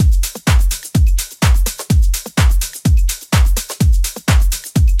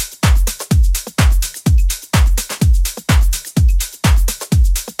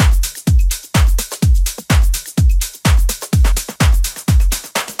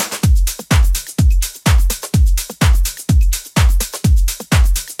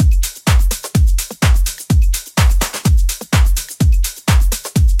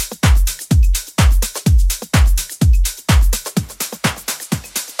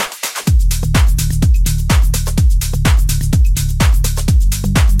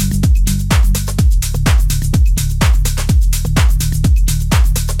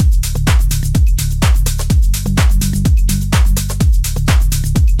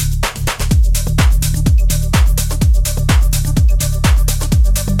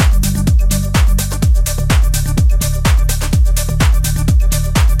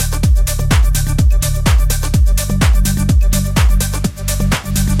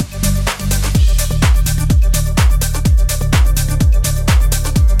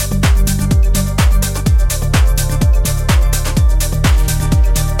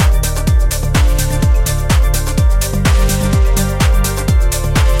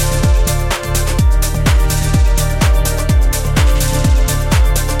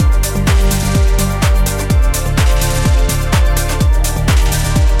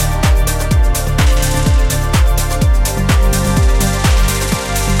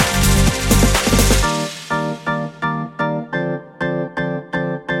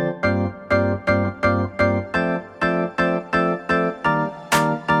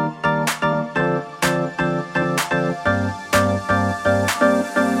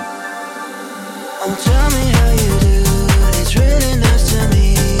Tell me how you do. It's really nice to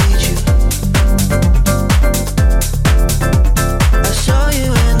meet you. I saw you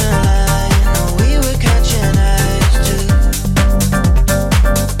in the line. Oh, we were catching eyes too.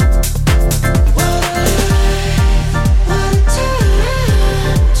 What a life, what a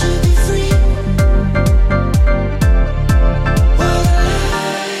time to be free. What a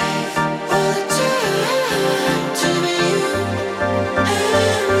life, what a time to be you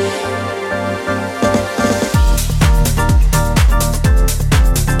and me.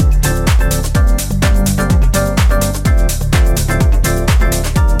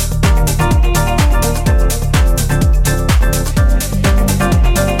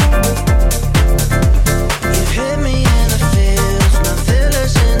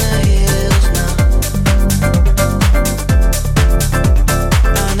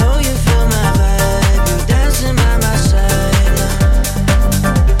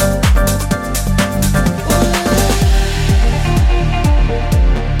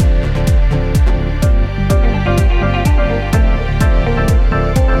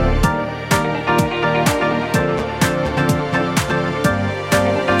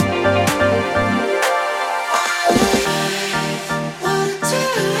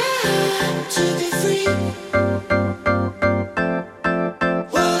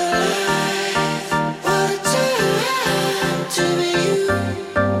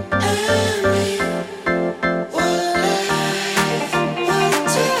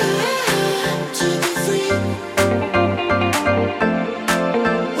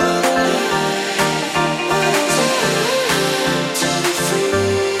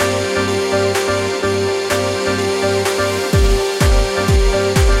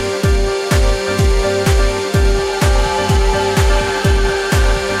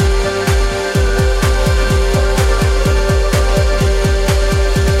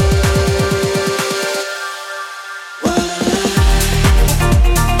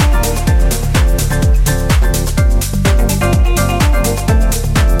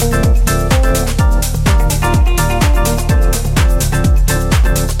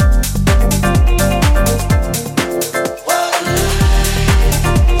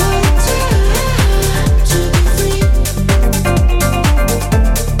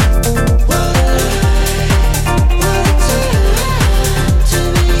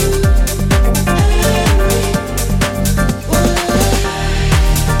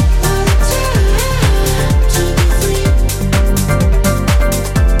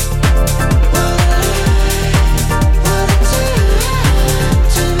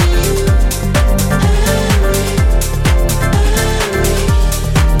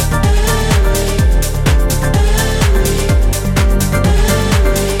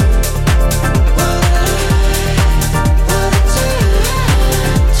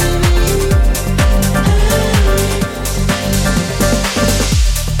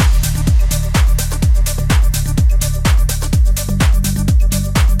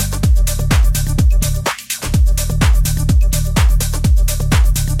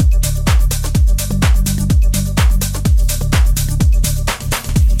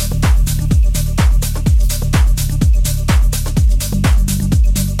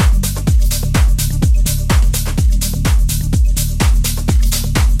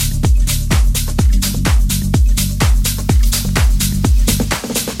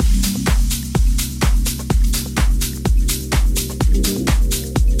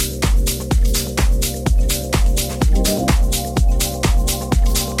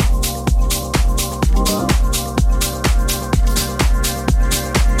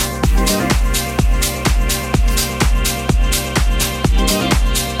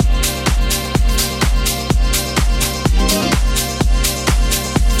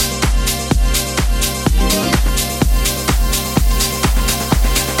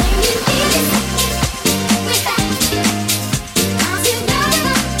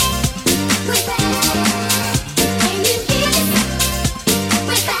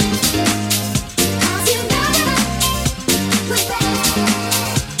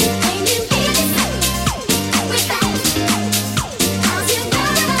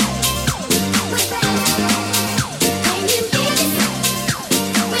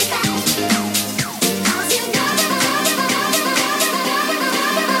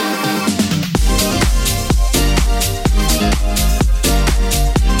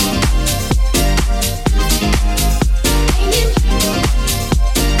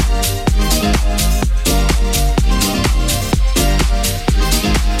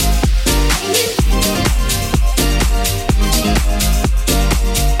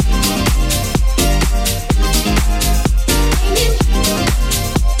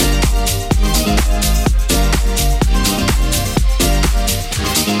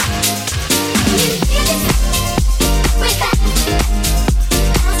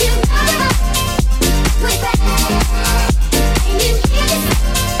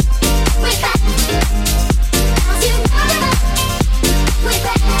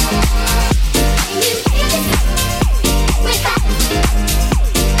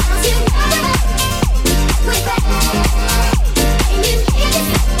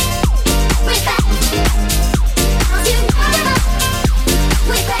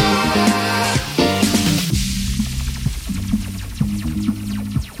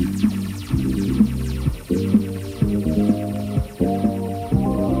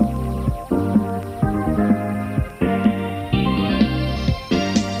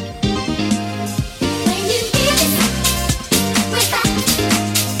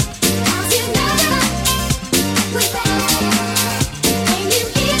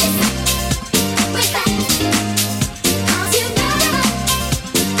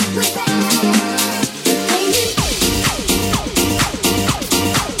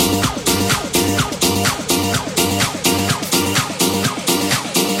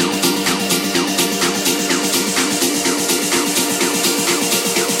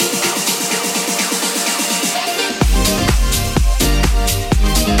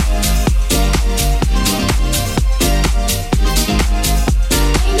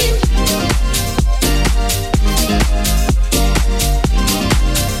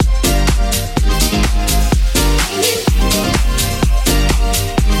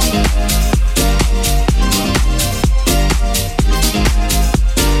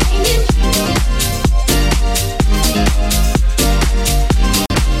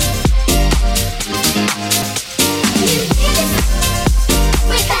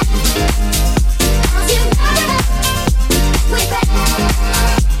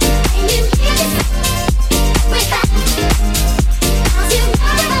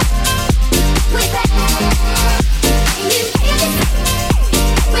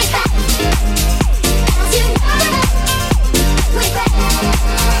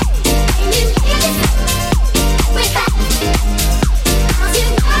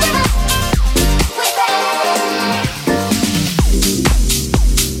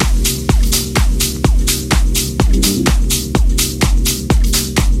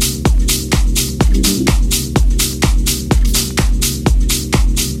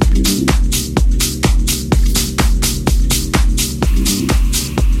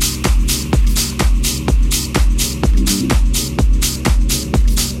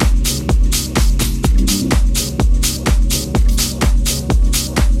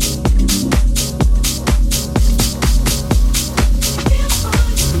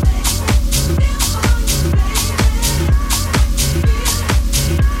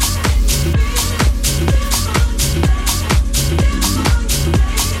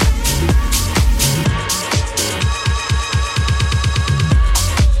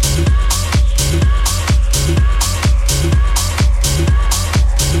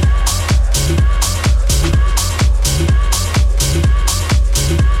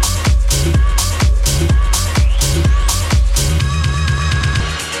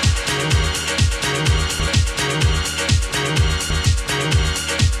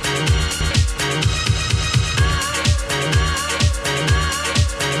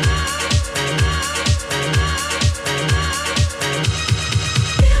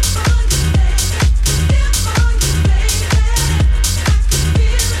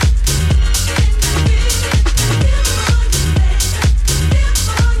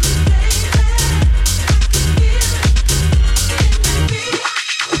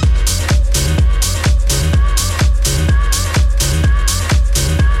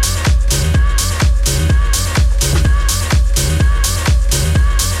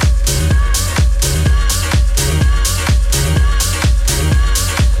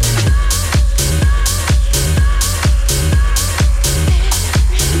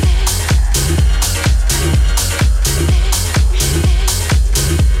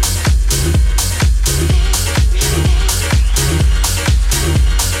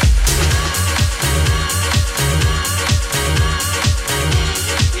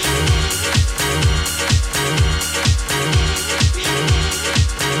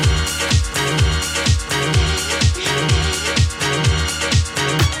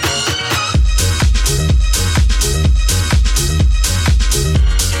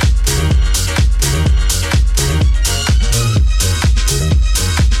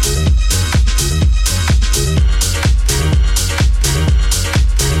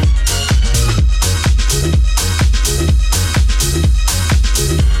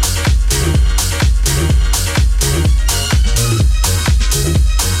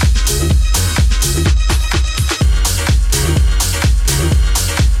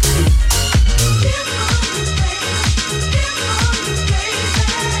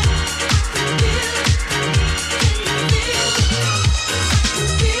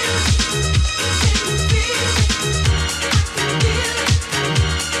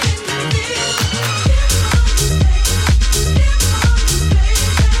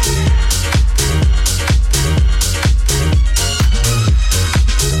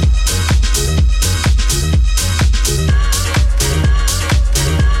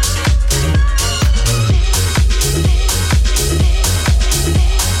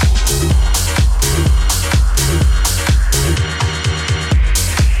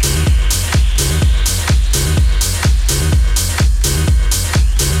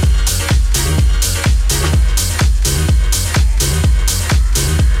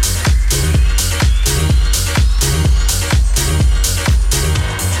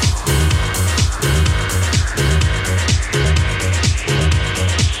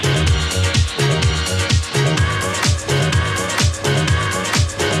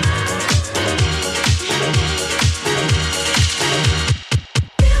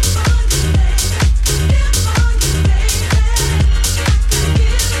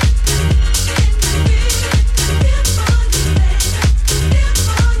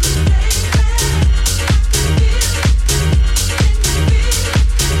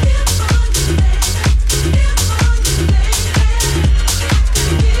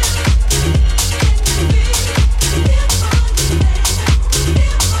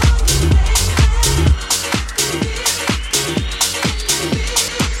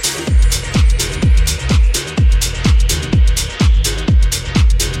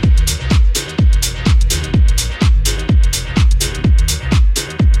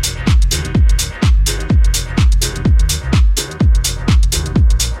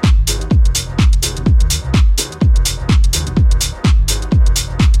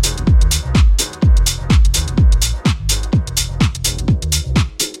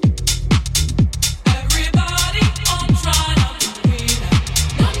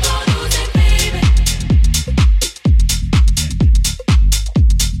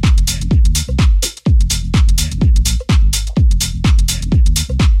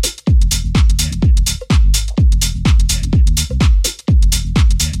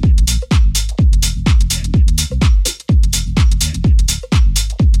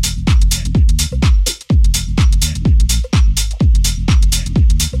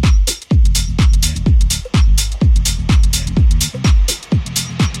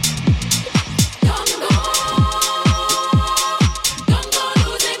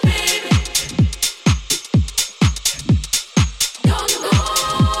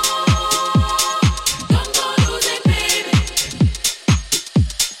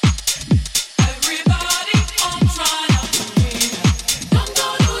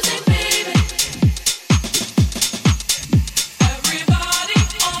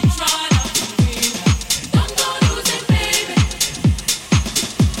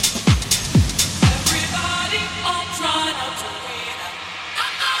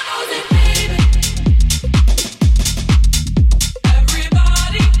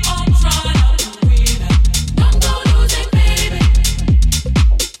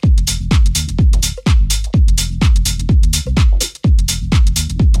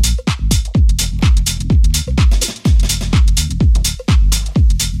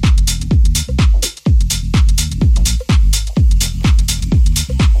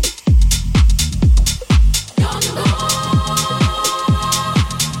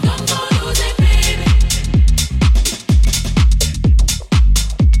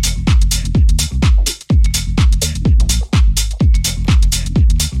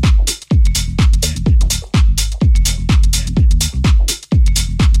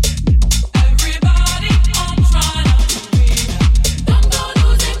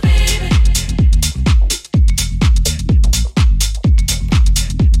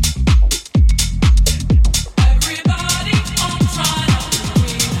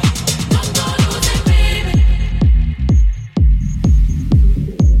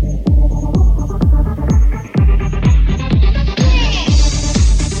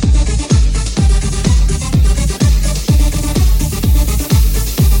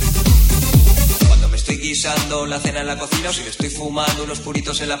 la cocina, o si me estoy fumando unos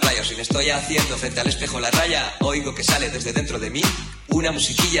puritos en la playa, o si me estoy haciendo frente al espejo la raya, oigo que sale desde dentro de mí una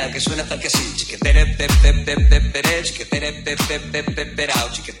musiquilla que suena tal que así. Chiquetere pe pe pe pe pere, chiquetere pe pe pe pe perao,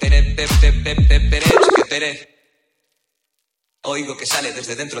 chiquetere pe pe pe pe pere, chiquetere. Oigo que sale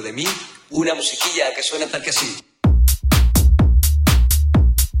desde dentro de mí una musiquilla que suena tal que así.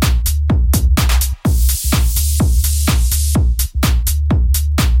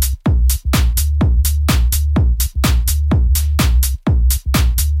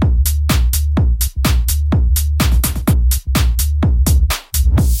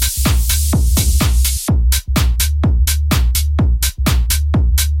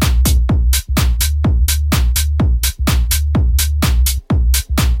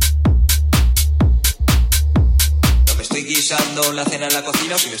 La cena en la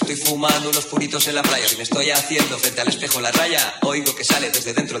cocina, o si me estoy fumando unos puritos en la playa, o si me estoy haciendo frente al espejo la raya, oigo que sale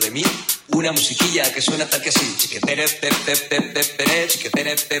desde dentro de mí una musiquilla que suena tal que así. Chiquetere pe pe pe pe pere,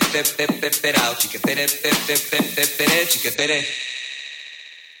 chiquetere pe pe pe pe perao, chiquetere pe pe pe pe pere, chiquetere.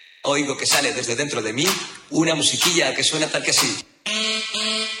 Oigo que sale desde dentro de mí una musiquilla que suena tal que así.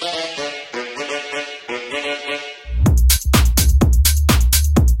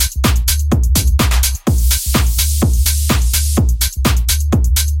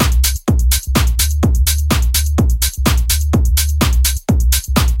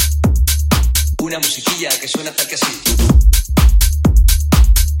 Una musiquilla que suena tal que así.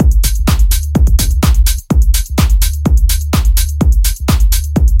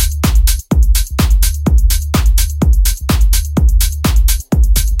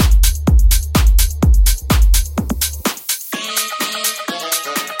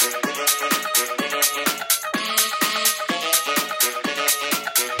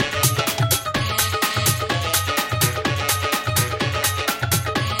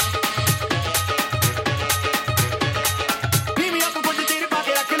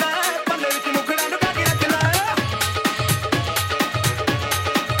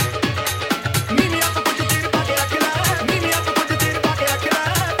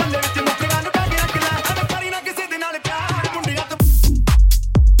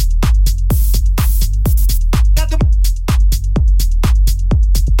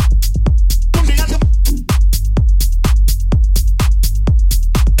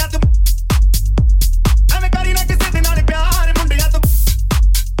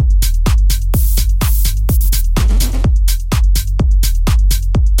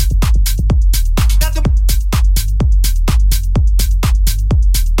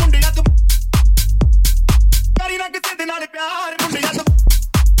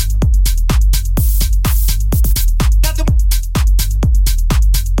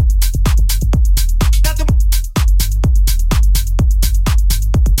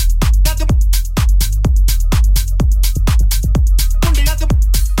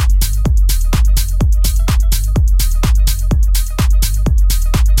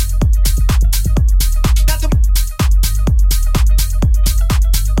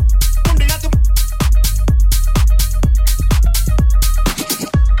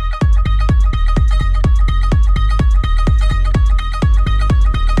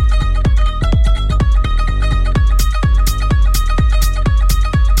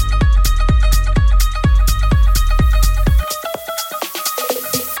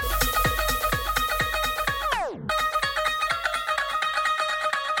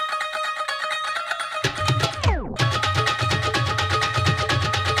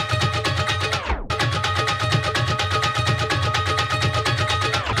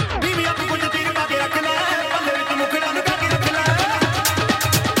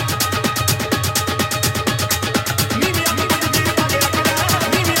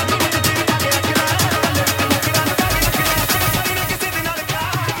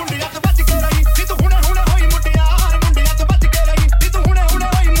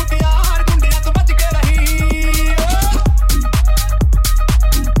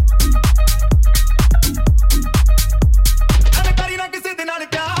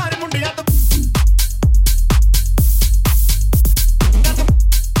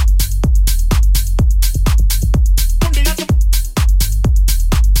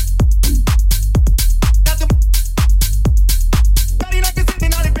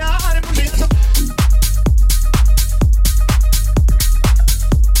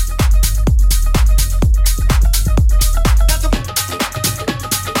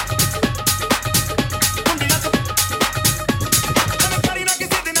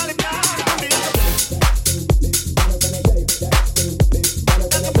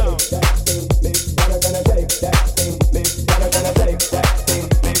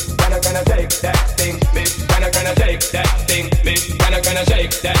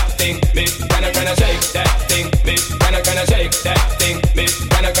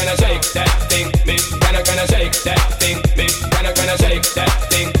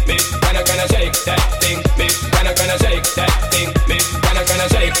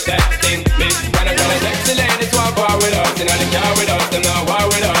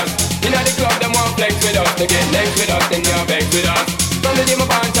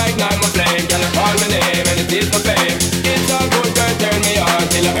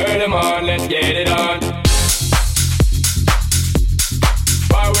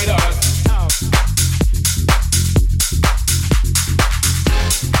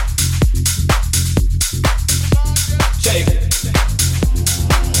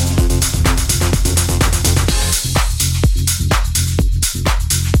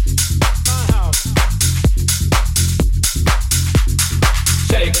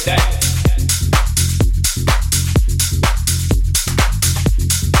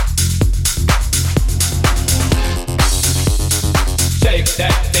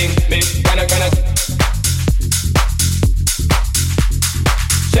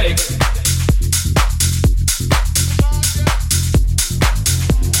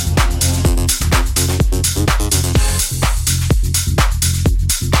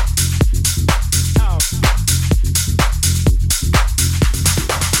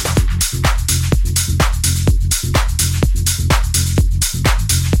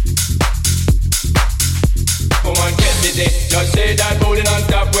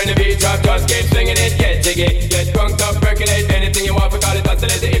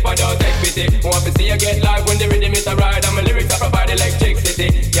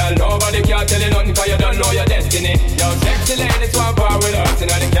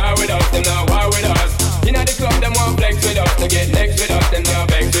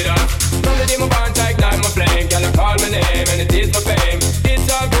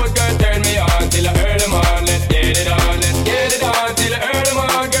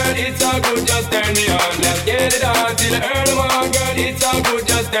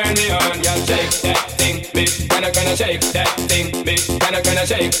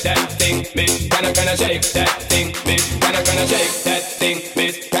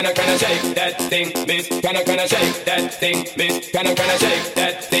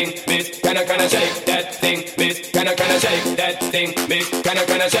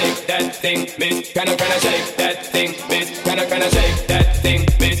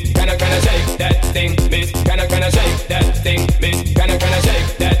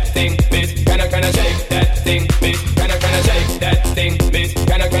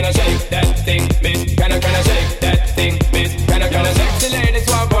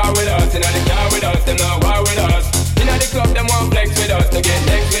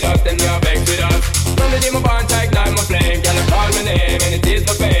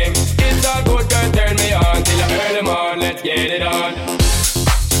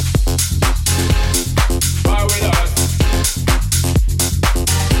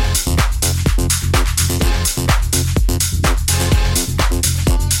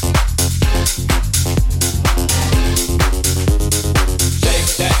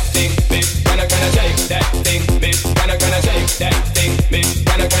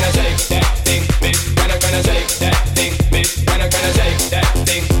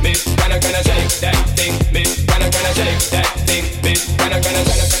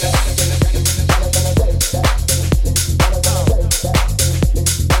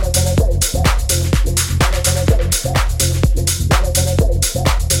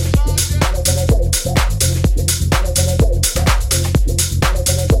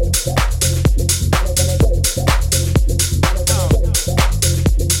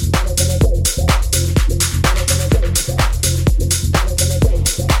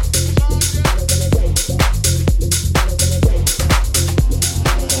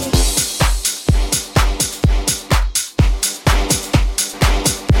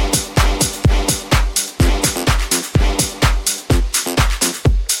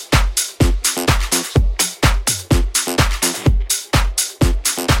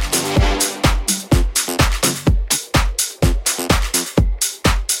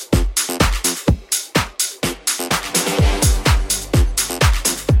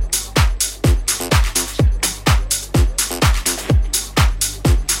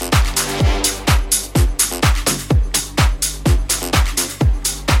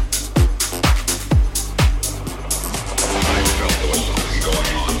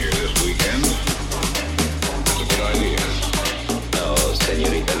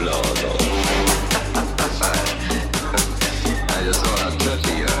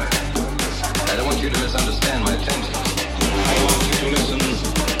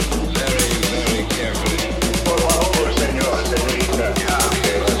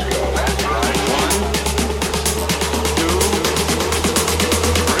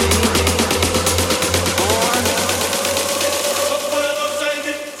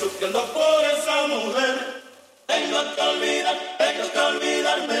 sufriendo por esa mujer. Tengo que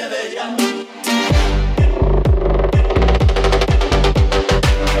olvidarme de ella.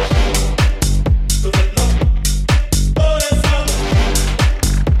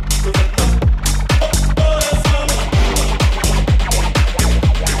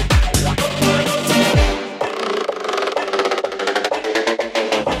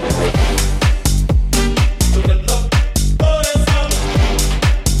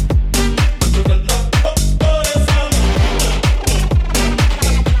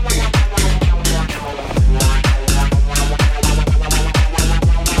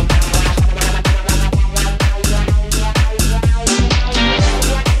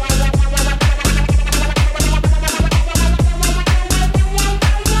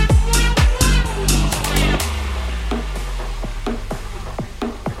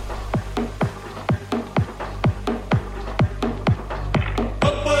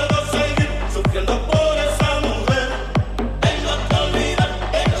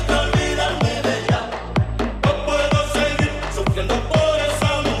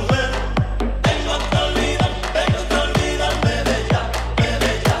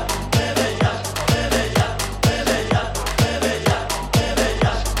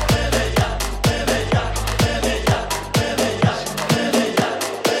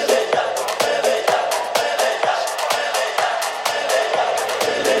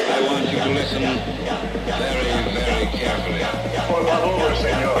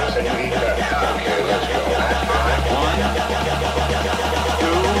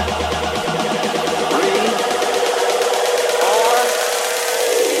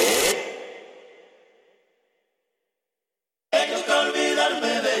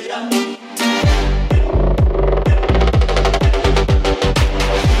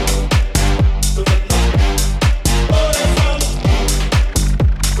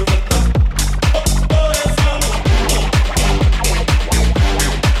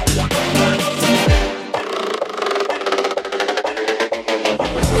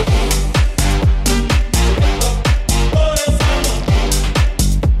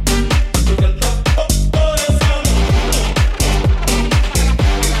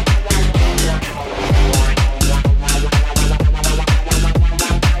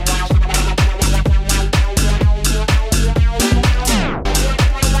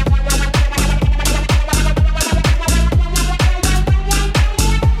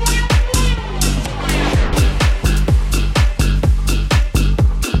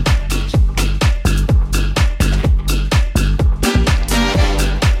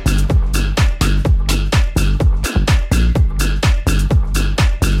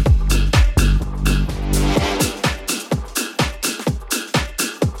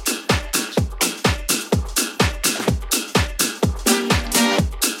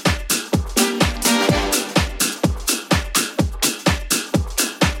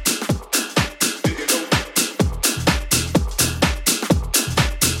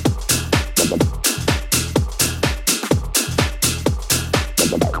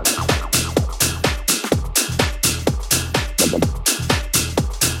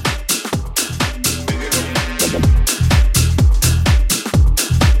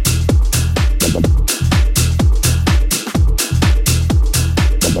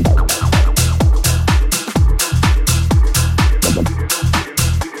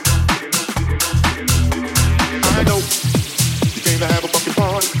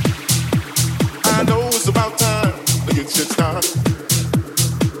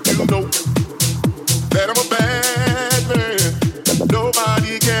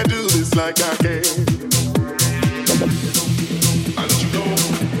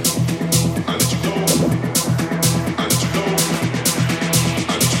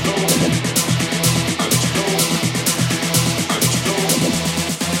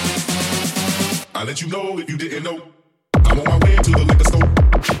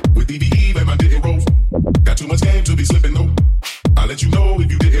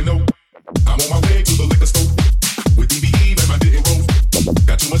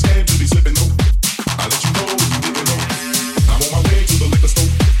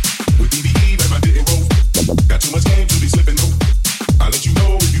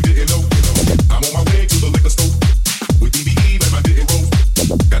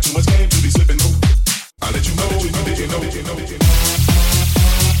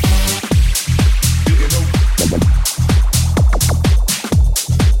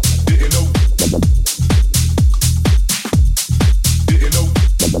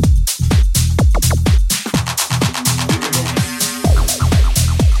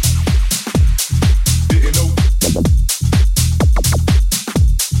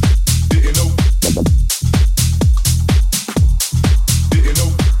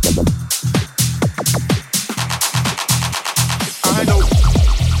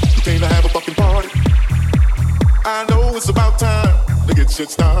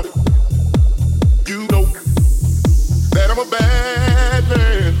 about it. You know that I'm a bad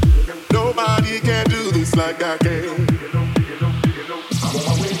man. Nobody can do this like I can. I'm on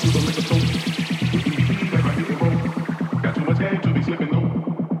my way to the liquor store. Got too much game to be slipping though.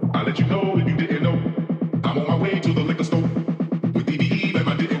 I'll let you know if you didn't know. I'm on my way to the liquor store with DBE and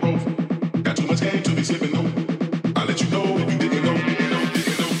my didn't roll. Got too much game to be slipping though. I'll let you know if you didn't know. I'll let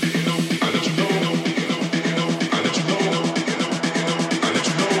you know. I'll let you know. I'll let you know. I'll let you know. I'll let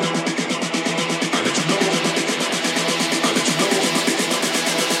you know.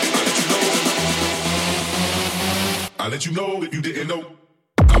 I'll let you know if you didn't know.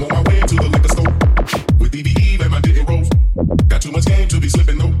 I'm on my way to the liquor store with DBE and my didn't roll. Got too much game to be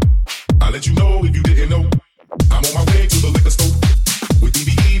slipping though. I'll let you know if you didn't know. I'm on my way to the liquor store with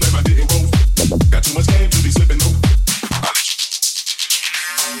DBE and my didn't roll. Got too much game to be slipping though.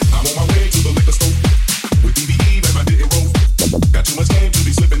 I'm on my way to the liquor store with DBE and my didn't roll. Got too much game to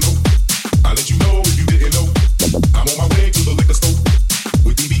be slipping though. I'll let you know if you didn't know. I'm on my way to the liquor store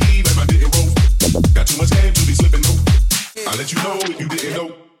with DBE and my didn't roll. Got too much game to be slipping though. I'll let you know if you didn't know.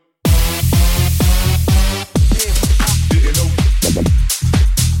 Didn't know.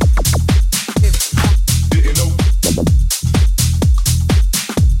 Didn't know.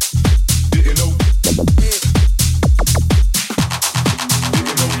 Didn't know.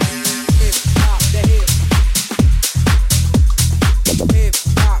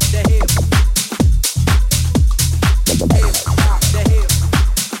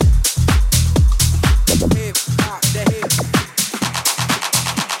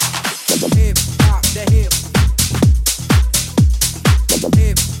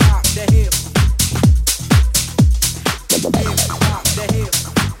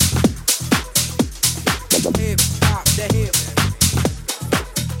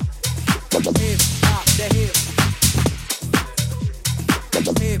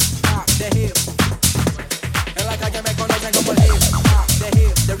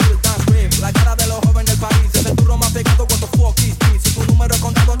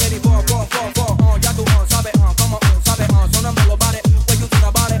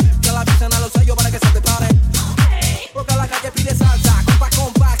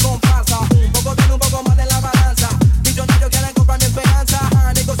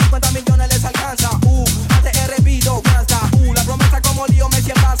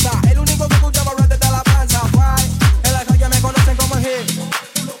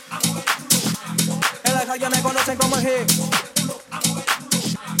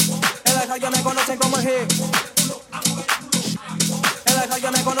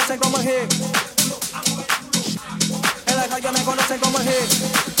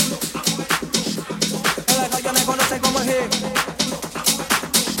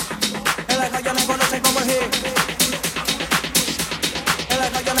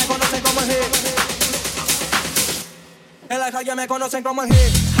 Ya me conocen como el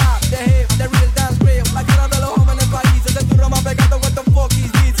hip hop, the hip, the real dance real. La cara de los jóvenes países, el turno más pegado, what the fuck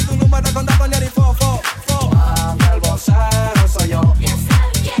is this? Si tu número contado ni el fofo. Mami, el vocero soy yo. Ya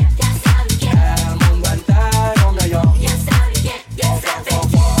saben quién, ya saben quién. El mundo entero me oyó. Ya saben quién, ya saben quién.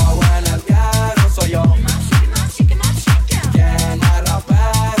 Fofo en el diario soy yo. Shake it, shake it. ¿Quién más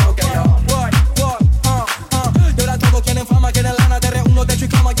rapero que yo? What, y ahora todos quieren fama, quieren lana, te reúno, techo y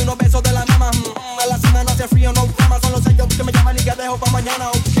cama y unos besos de la mama. A la cima no hace frío, no drama, son los sellos que me llaman y que dejo pa' mañana,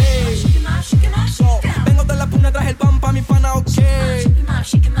 ok. Vengo de la puna, traje el pan pa' mi pana, ok.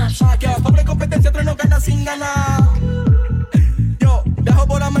 Pobre competencia, tres no gana sin ganar. Yo viajo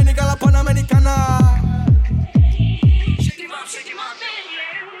por América, la Panamericana.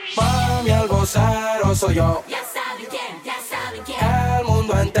 Mami, el vocero soy yo. Ya saben quién, ya saben quién. El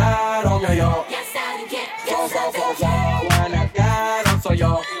mundo entero me oyó. Ya saben quién, ya Fofo, saben quién. en el diario soy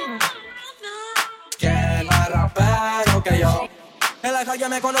yo. ¿Quién más rapero que yo? En la calle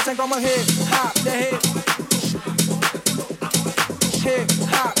me conocen como el hip hop, the hip. Hip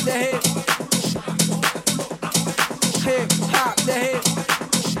hop, the hip. Hip hop, the hip.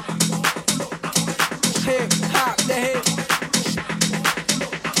 Hip hop, the hip.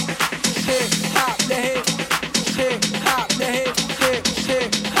 Hip hop, the hip. Hip hop, the hip.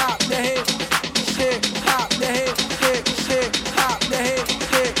 Hip hop, the hip. Hip hop, the hip. Hip hop, the hip.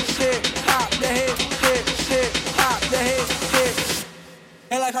 Hip hop, the hip. Hip hop, the hip.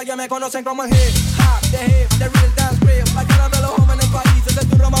 En la calle me conocen como el hip hop, the hip, the real dance real. La cara de los jóvenes países, el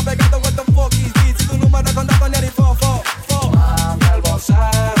turno más pegado, what the fuck is this? Si tu número contado ni el fofo. Mami, el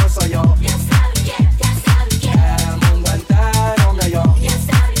vocero soy yo. Ya saben quién, ya saben quién. El mundo entero me oyó. Ya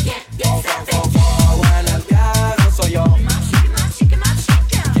saben quién, ya saben quién. Fofo en el diario soy yo. Shake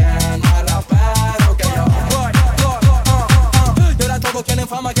it. ¿Quién más rapero que yo? Y ahora todos quieren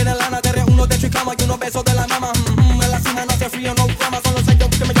fama, eso de la mama. En la cima no hace frío, no drama. Son los sellos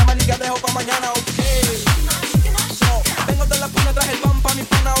que me llaman y que dejo pa' mañana, ok. Vengo de la puna, traje el pan pa' mi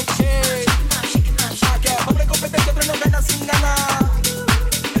pana, ok. Pobre competencia, pero no gana sin ganar.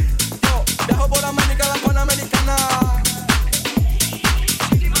 Viajo por América, la Panamericana.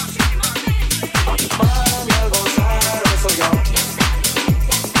 Para mí algo raro soy yo.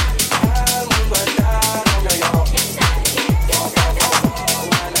 El mundo entero me oyó.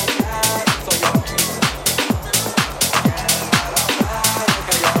 Soy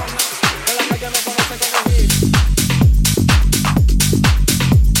yo. En la calle me conocen como hit.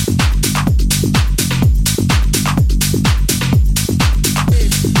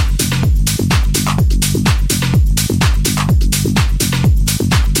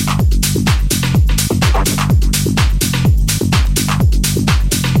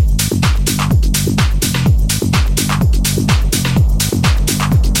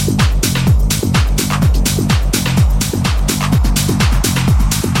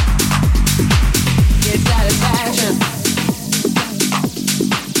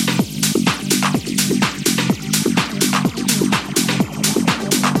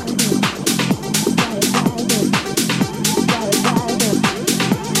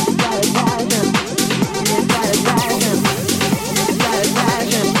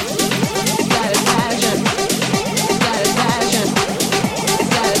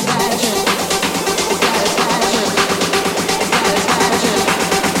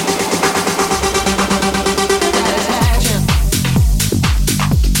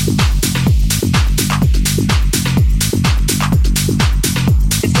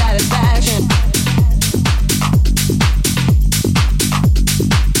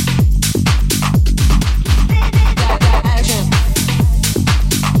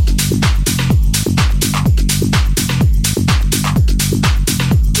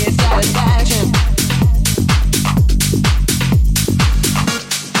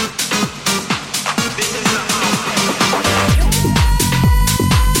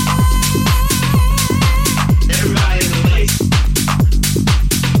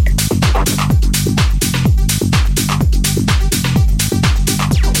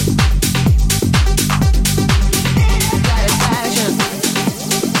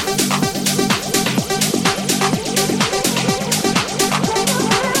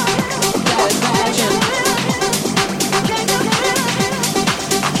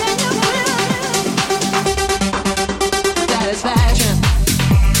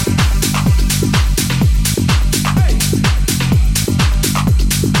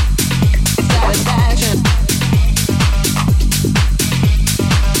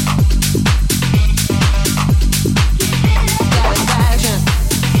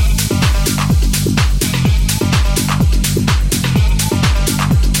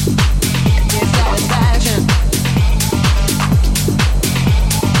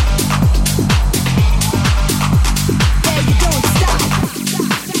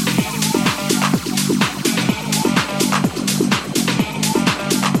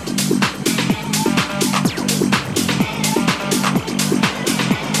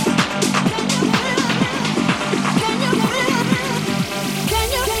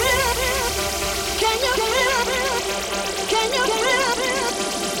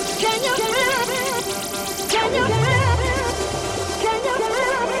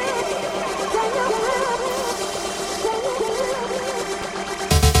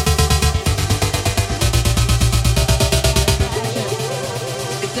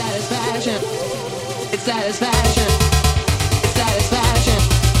 Satisfaction.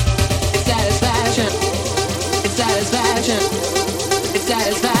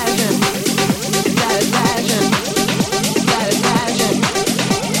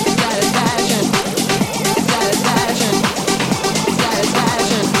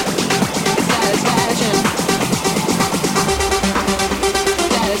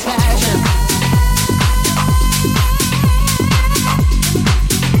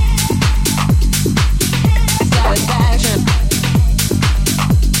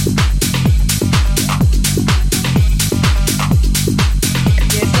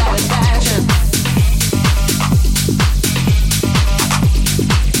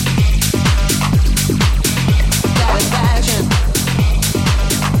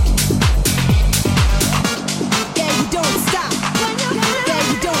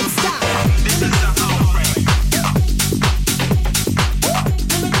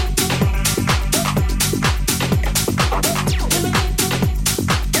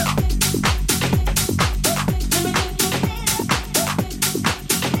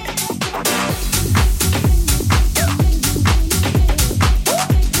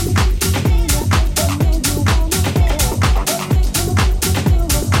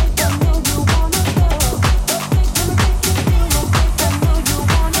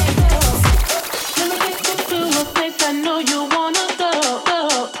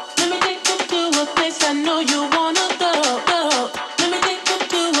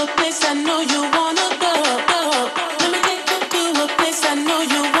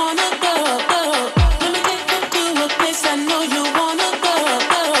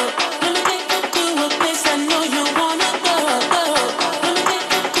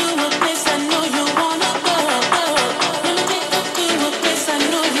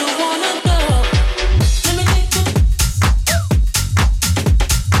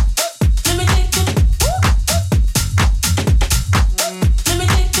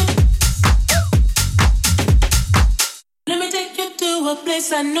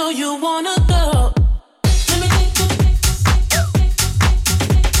 know you wanna go. Let me take you. Let me take you.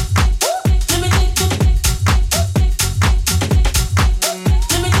 Let me take you.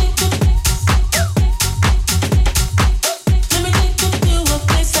 Let me take you to a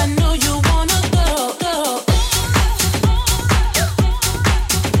place I know you wanna go.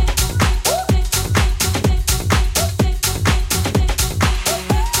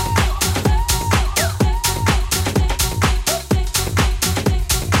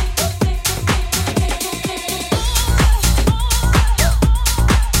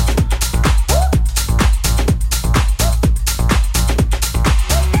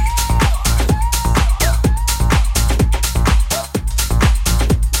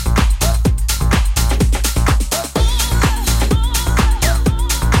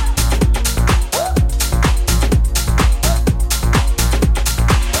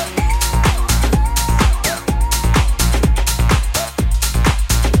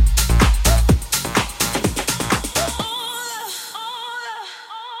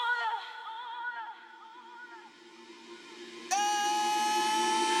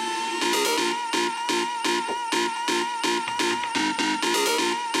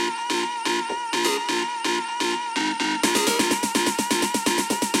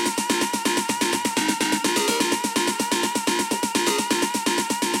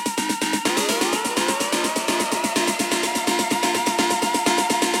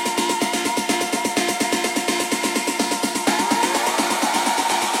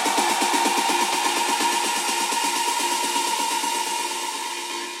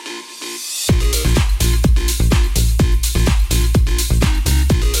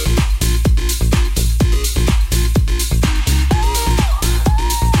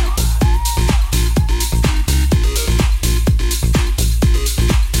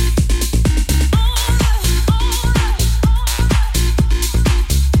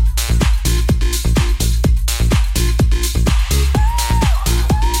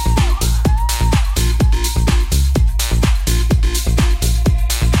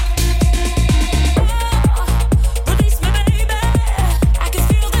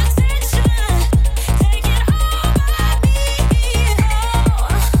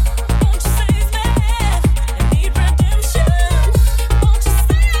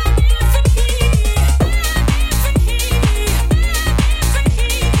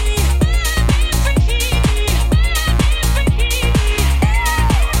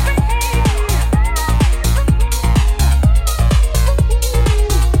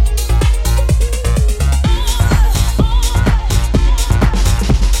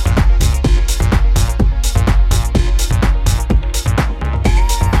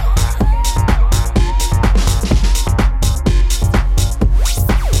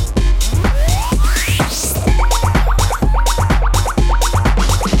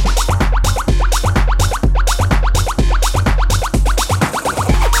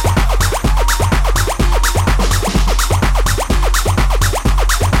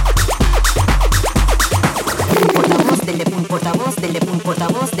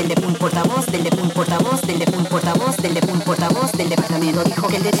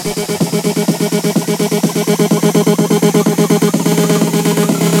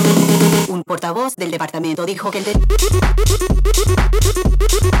 Un portavoz del departamento dijo que el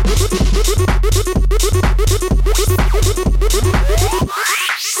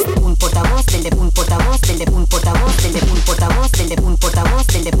un portavoz del de un portavoz del de un portavoz del de un portavoz del de un portavoz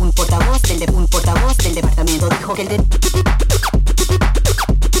del de un portavoz del de un portavoz del departamento dijo que el de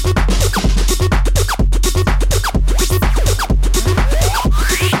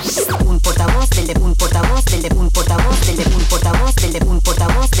un portavoz del de un portavoz del de un portavoz del de un portavoz del de un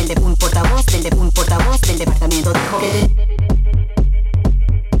portavoz del de un portavoz del de un portavoz del departamento dijo que el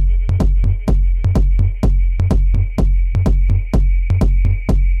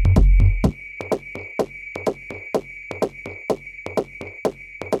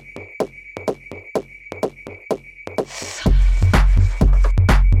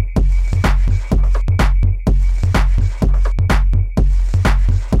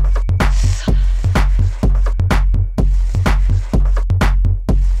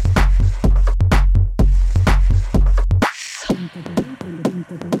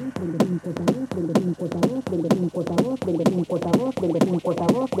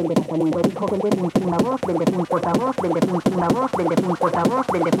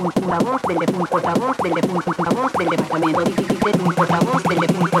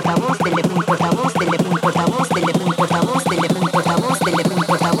de un portavoz del